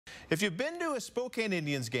If you've been to a Spokane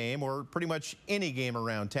Indians game or pretty much any game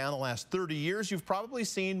around town the last 30 years, you've probably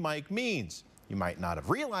seen Mike Means. You might not have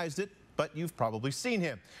realized it, but you've probably seen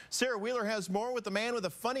him. Sarah Wheeler has more with the man with a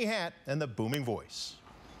funny hat and the booming voice.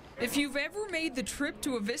 If you've ever made the trip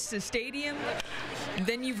to a Vista Stadium,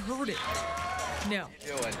 then you've heard it. No.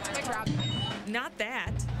 Not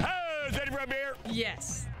that. Oh, is ready for a beer?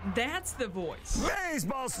 Yes, that's the voice.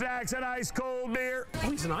 Baseball snacks and ice cold beer. Oh,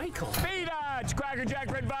 he's an icon. Peanuts, Cracker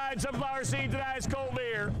Jack, red vine, sunflower seeds, and ice cold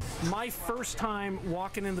beer. My first time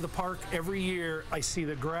walking into the park every year, I see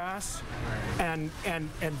the grass and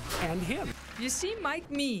him. You see,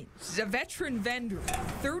 Mike Means is a veteran vendor,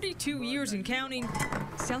 32 years and counting,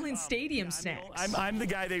 selling stadium snacks. I'm the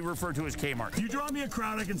guy they refer to as Kmart. You draw me a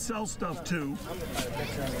crowd I can sell stuff to,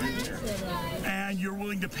 and you're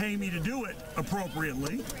willing to pay me to do it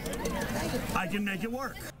appropriately, I can make it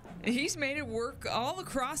work. He's made it work all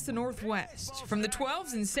across the Northwest, from the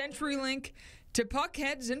 12s in CenturyLink to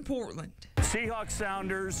Puckheads in Portland. Seahawks,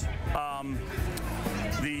 Sounders,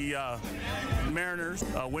 the Mariners,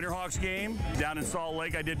 Winterhawks game down in Salt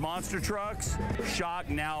Lake. I did Monster Trucks, Shock,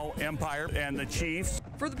 now Empire, and the Chiefs.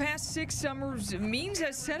 For the past 6 summers, Means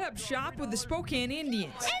has set up shop with the Spokane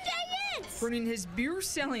Indians, turning his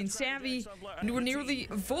beer-selling savvy into a nearly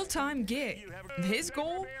full-time gig. His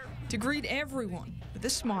goal? To greet everyone with a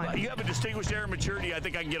smile. You have a distinguished air of maturity I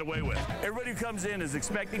think I can get away with. Everybody who comes in is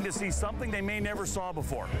expecting to see something they may never saw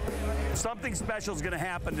before. Something special is going to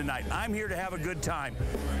happen tonight. I'm here to have a good time,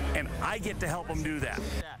 and I get to help them do that.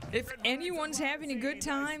 If anyone's having a good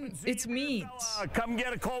time, it's Means. Come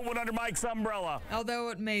get a cold one under Mike's umbrella. Although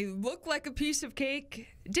it may look like a piece of cake,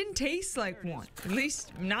 it didn't taste like one. At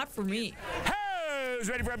least, not for me. Who's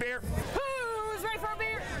ready for a beer? Who's ready for a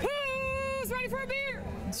beer? Who's ready for a beer?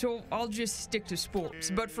 So I'll just stick to sports.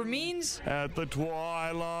 But for Means, At the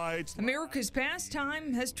twilight, America's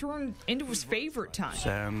pastime has turned into his favorite time.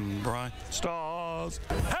 and bright stars.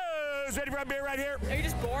 Who's ready for a beer right here? Are you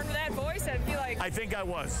just born with that voice? I feel like. I think I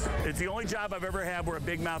was. It's the only job I've ever had where a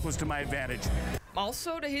big mouth was to my advantage.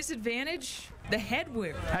 Also to his advantage, the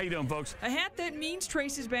headwear. How you doing, folks? A hat that Means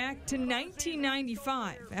traces back to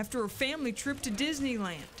 1995 after a family trip to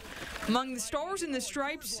Disneyland. Among the stars and the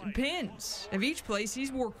stripes and pins of each place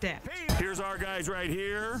he's worked at. Here's our guys right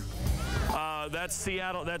here. That's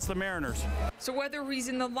Seattle. That's the Mariners. So whether he's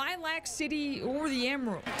in the Lilac City or the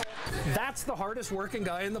Emerald, That's the hardest working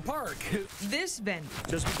guy in the park. this vendor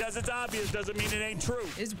Just because it's obvious doesn't mean it ain't true.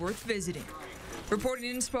 is worth visiting. Reporting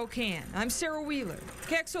in Spokane, I'm Sarah Wheeler,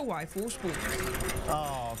 KXOY 4 Sports.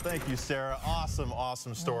 Oh, thank you, Sarah. Awesome,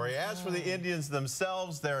 awesome story. As for the Indians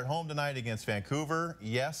themselves, they're at home tonight against Vancouver.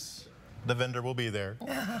 Yes, the vendor will be there.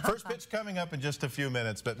 First pitch coming up in just a few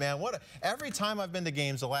minutes. But, man, every time I've been to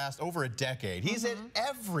games the last over a decade, he's at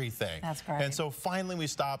everything. That's great. And so finally we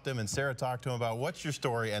stopped him, and Sarah talked to him about what's your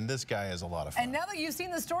story, and this guy has a lot of fun. And now that you've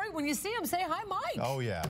seen the story, when you see him, say hi, Mike. Oh, yeah.